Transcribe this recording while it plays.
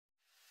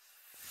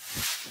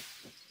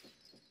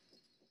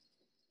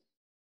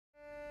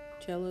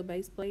Cello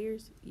bass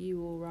players, you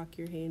will rock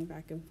your hand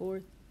back and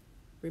forth.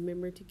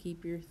 Remember to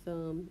keep your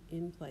thumb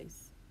in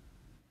place.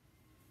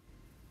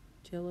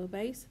 Cello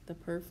bass, the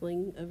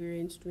purfling of your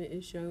instrument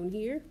is shown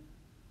here.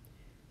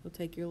 You'll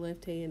take your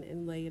left hand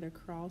and lay it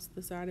across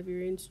the side of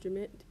your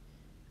instrument,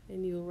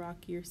 and you'll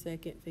rock your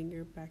second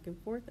finger back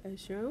and forth as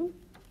shown.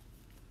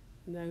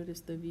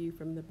 Notice the view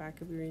from the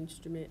back of your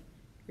instrument.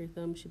 Your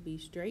thumb should be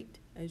straight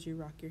as you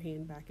rock your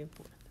hand back and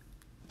forth.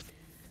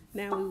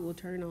 Now we will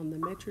turn on the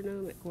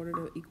metronome at quarter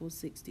note equals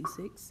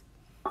 66.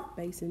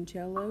 Bass and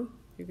cello,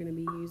 you're going to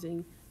be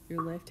using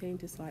your left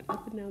hand to slide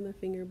up and down the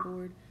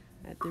fingerboard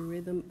at the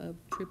rhythm of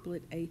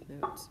triplet eighth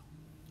notes.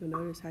 You'll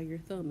notice how your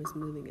thumb is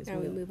moving as well.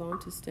 Now we move on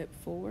to step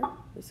 4.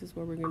 This is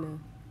where we're going to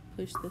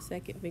push the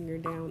second finger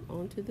down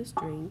onto the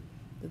string.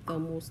 The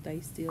thumb will stay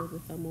still, the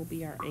thumb will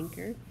be our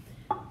anchor,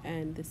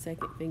 and the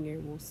second finger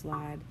will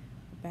slide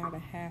about a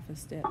half a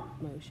step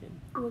motion.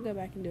 And we'll go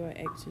back and do our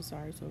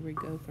exercise where we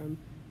go from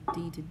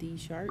D to D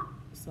sharp,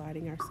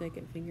 sliding our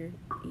second finger,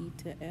 E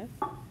to F,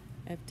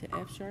 F to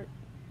F sharp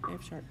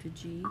to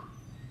G,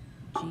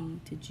 G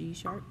to G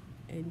sharp,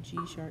 and G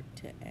sharp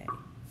to A.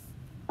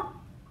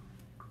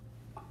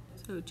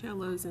 So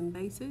cellos and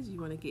basses, you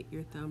want to get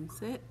your thumb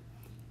set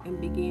and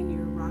begin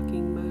your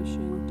rocking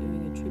motion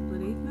doing a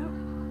triplet eighth note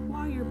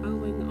while you're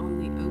bowing on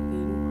the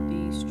open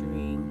D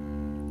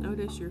string.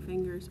 Notice your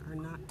fingers are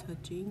not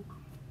touching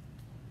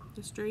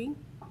the string,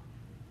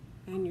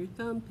 and your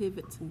thumb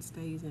pivots and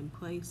stays in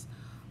place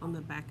on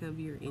the back of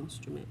your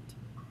instrument.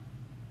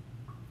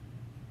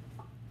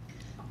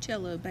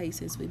 Cello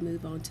bass, as we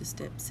move on to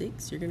step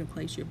 6, you're going to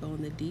place your bow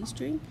on the D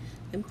string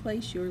and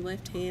place your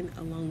left hand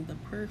along the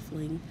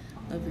purfling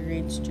of your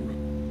instrument.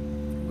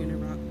 You're going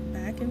to rock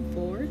back and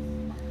forth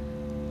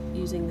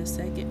using the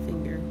second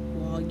finger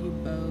while you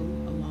bow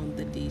along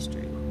the D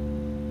string.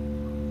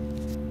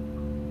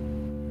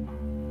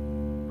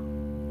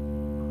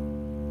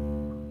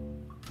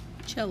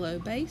 Cello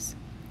bass,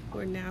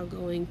 we're now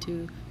going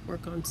to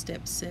work on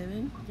step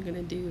 7. We're going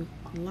to do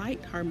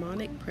light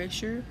harmonic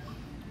pressure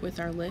with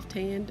our left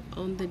hand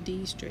on the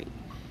D string.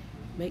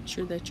 Make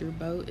sure that your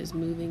bow is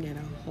moving at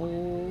a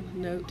whole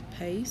note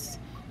pace,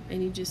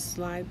 and you just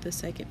slide the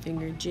second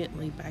finger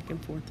gently back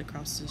and forth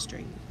across the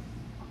string.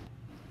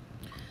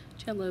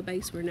 Cello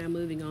bass, we're now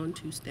moving on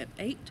to step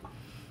 8.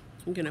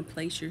 You're going to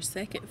place your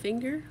second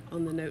finger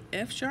on the note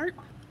F sharp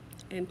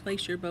and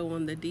place your bow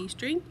on the D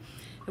string,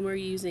 and we're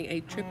using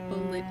a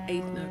triplet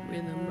eighth note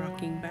rhythm,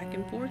 rocking back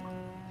and forth.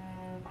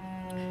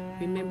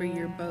 Remember,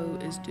 your bow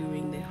is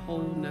doing the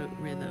whole note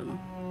rhythm.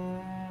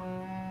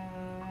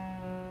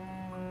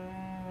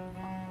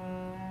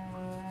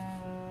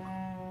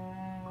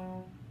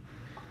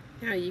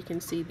 Now you can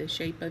see the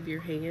shape of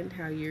your hand,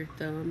 how your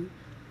thumb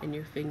and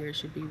your fingers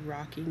should be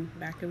rocking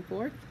back and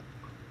forth.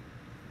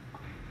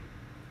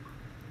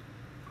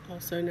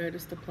 Also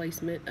notice the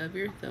placement of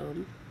your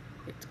thumb.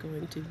 It's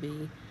going to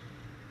be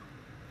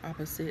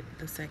opposite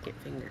the second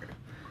finger.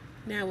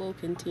 Now we'll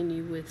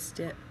continue with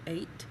step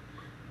 8.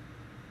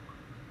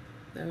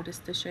 Notice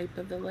the shape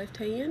of the left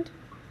hand.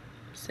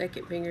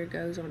 Second finger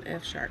goes on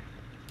F sharp.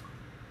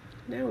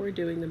 Now we're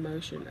doing the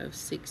motion of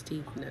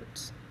 16th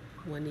notes.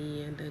 1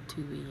 E and a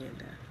 2 E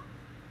and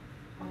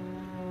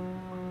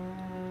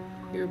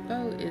a. Your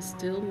bow is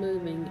still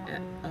moving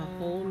at a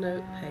whole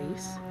note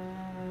pace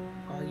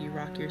while you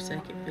rock your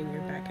second finger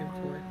back and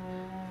forth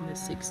in the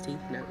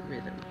 16th note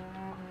rhythm.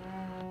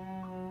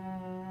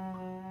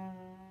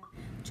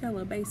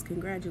 Cello bass,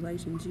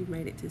 congratulations, you've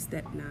made it to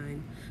step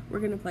 9. We're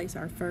going to place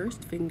our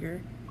first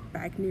finger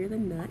back near the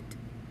nut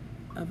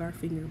of our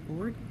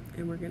fingerboard,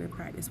 and we're going to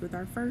practice with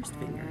our first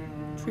finger.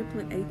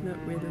 Triplet eighth note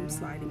rhythm,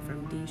 sliding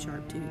from D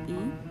sharp to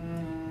E,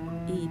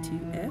 E to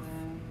F,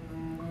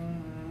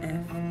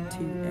 F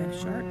to F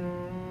sharp,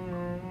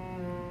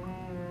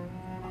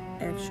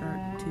 F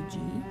sharp to G,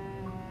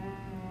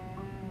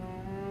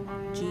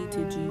 G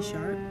to G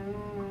sharp,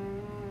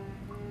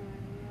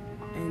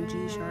 and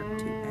G sharp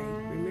to A.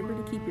 Remember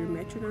to keep your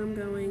metronome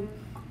going,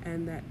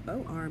 and that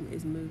bow arm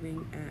is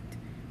moving at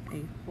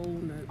a whole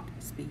note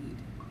speed.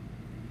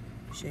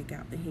 Shake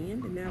out the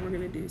hand, and now we're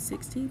going to do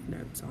 16th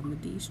notes on the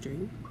D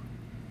string.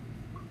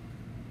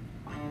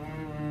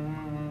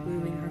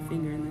 Moving our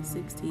finger in the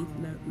 16th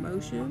note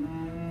motion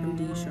from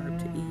D sharp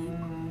to E,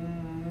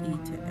 E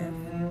to F,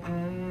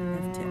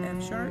 F to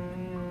F sharp,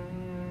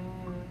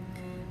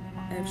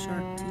 F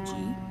sharp to G,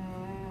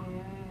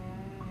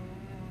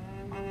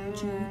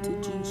 G to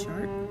G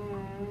sharp,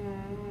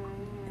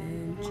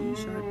 and G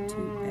sharp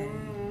to A.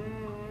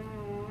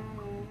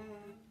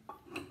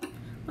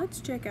 Let's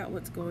check out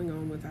what's going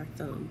on with our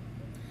thumb.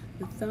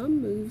 The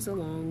thumb moves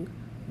along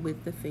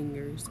with the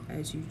fingers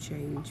as you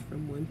change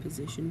from one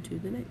position to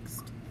the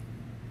next.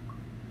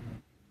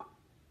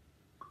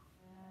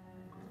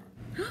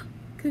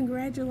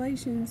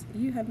 Congratulations,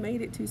 you have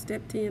made it to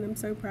step 10. I'm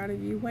so proud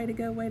of you. Way to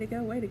go, way to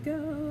go, way to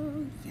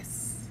go.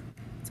 Yes.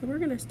 So we're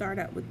going to start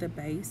out with the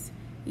bass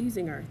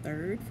using our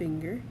third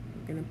finger.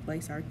 We're going to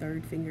place our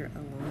third finger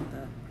along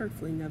the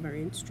purfling of our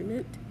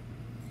instrument.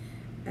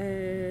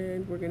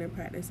 And we're going to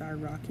practice our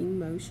rocking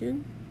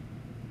motion.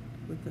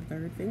 with the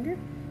third finger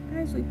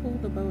as we pull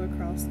the bow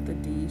across the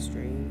D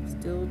string,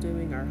 still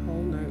doing our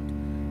whole note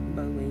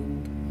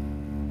bowing.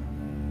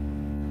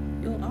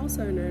 You'll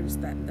also notice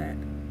that that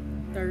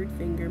third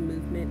finger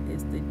movement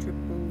is the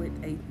triplet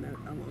eighth note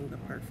along the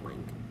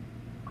purfling.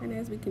 And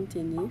as we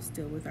continue,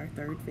 still with our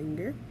third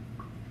finger,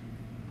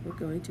 we're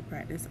going to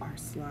practice our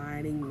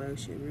sliding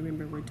motion.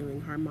 Remember, we're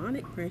doing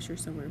harmonic pressure,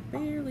 so we're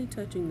barely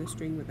touching the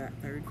string with that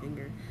third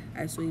finger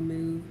as we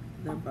move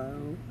the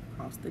bow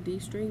across the D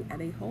string at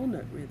a whole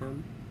note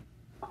rhythm.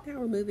 Now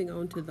we're moving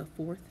on to the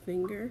fourth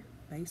finger.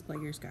 Bass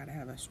players got to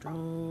have a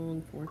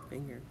strong fourth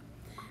finger.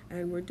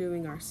 And we're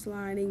doing our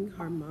sliding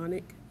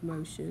harmonic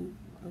motion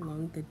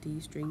along the D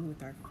string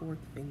with our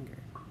fourth finger.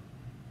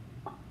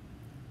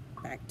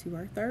 Back to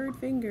our third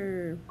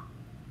finger.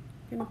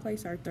 We're going to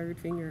place our third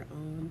finger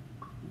on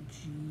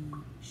G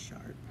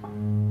sharp.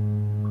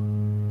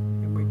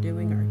 And we're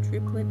doing our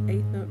triplet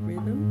eighth note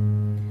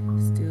rhythm,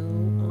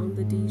 still on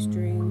the D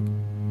string.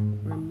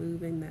 We're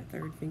moving that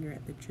third finger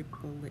at the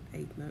triplet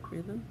eighth note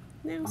rhythm.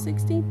 Now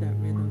 16th note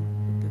rhythm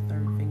with the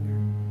third finger.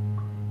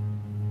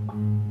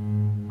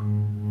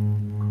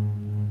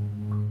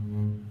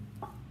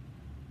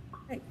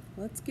 Right,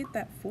 let's get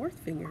that fourth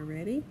finger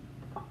ready.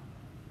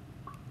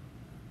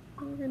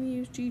 We're going to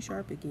use G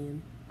sharp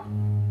again.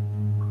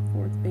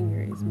 Fourth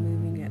finger is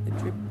moving at the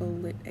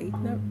triplet eighth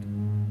note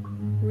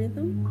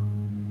rhythm.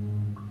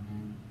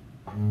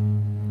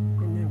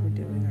 And now we're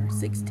doing our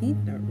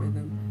 16th note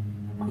rhythm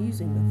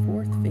using the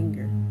fourth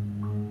finger.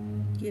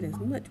 Get as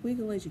much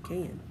wiggle as you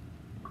can.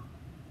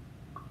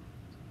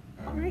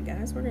 Alright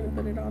guys, we're going to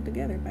put it all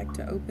together back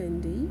to open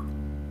D.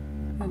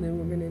 And then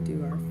we're going to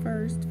do our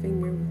first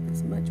finger with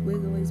as much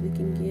wiggle as we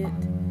can get.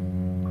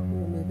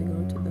 We're moving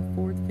on to the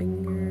fourth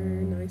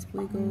finger, nice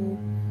wiggle.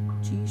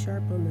 G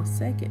sharp on the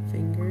second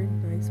finger,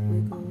 nice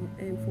wiggle,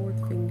 and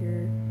fourth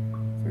finger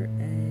for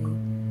A,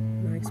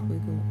 nice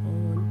wiggle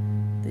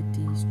on the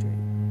D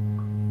string.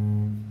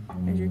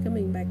 As you're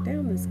coming back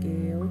down the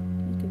scale,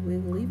 you can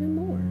wiggle even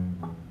more.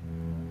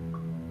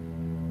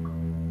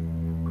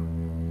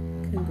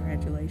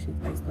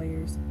 Congratulations, bass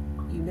players.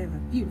 You now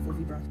have beautiful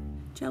vibrato.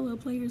 Cello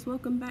players,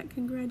 welcome back.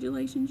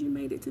 Congratulations, you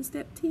made it to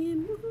step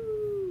 10.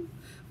 Woohoo!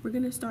 We're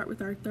going to start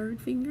with our third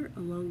finger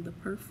along the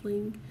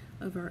purfling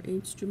of our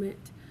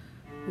instrument.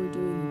 We're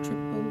doing the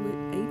triplet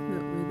eighth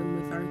note rhythm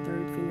with our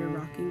third finger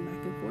rocking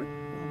back and forth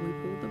while we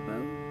pull the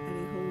bow at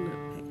a whole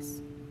note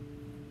pace.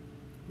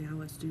 Now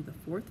let's do the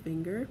fourth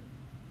finger,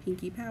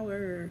 pinky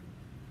power,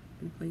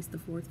 and place the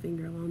fourth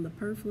finger along the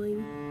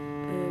purfling,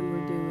 and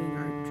we're doing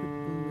our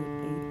triplet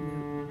eighth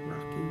note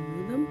rocking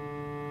rhythm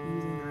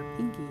using our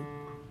pinky.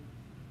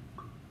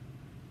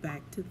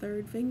 Back to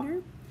third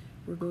finger,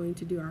 we're going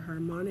to do our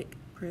harmonic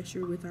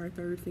pressure with our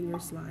third finger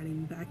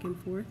sliding back and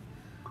forth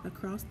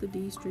across the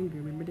D string.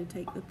 Remember to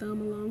take the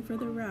thumb along for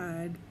the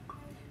ride,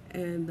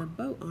 and the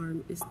bow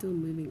arm is still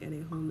moving at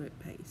a whole note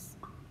pace.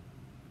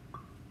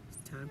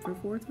 It's time for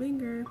fourth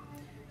finger.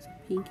 So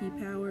pinky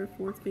power,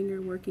 fourth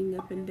finger working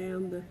up and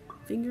down the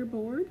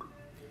fingerboard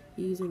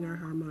using our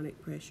harmonic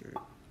pressure.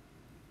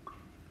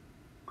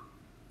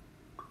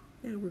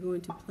 Now we're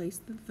going to place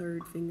the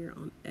third finger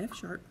on F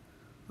sharp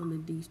on the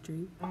D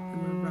string,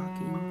 and we're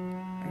rocking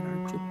at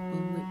our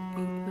triplet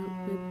eighth note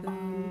rhythm.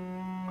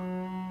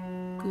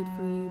 Good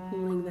for you,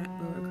 pulling that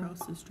bow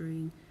across the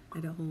string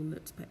at a whole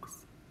note's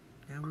pace.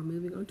 Now we're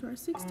moving on to our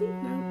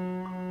 16th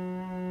note.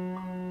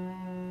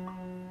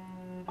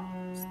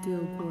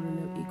 Still quarter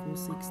note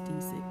equals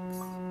 66.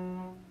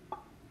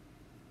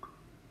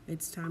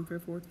 It's time for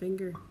fourth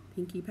finger,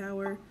 pinky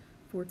power.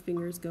 Fourth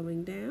finger is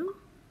going down.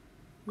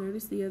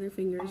 Notice the other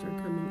fingers are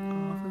coming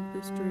off of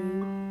the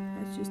string.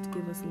 That's just to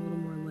give us a little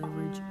more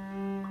leverage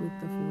with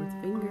the fourth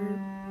finger.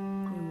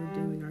 And we're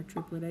doing our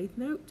triplet eighth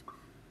note.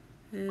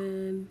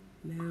 And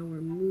now we're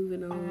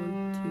moving on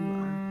to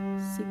our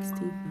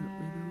 16th note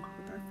rhythm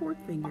with our fourth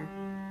finger.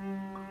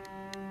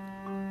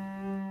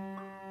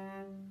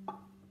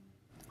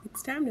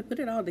 It's time to put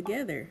it all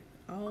together.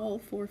 All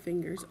four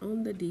fingers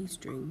on the D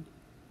string.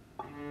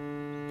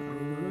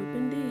 Starting on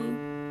open D.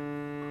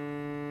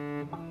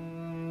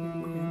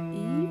 And we have E.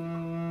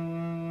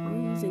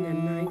 We're using a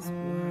nice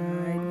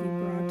wide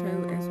vibrato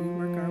as we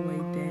work our way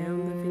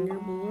down the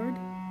fingerboard.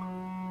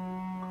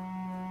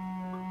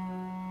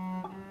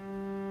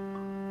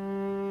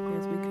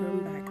 As we come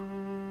back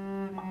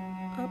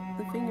up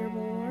the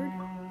fingerboard,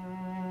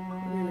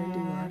 we're going to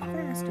do our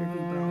faster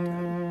vibrato.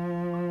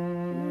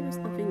 Notice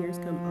the fingers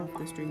come off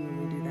the string when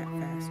we do that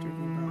faster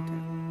vibrato.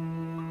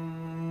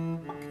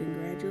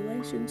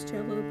 Congratulations,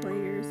 cello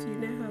players. You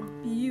now have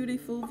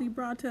beautiful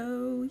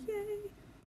vibrato. Yay!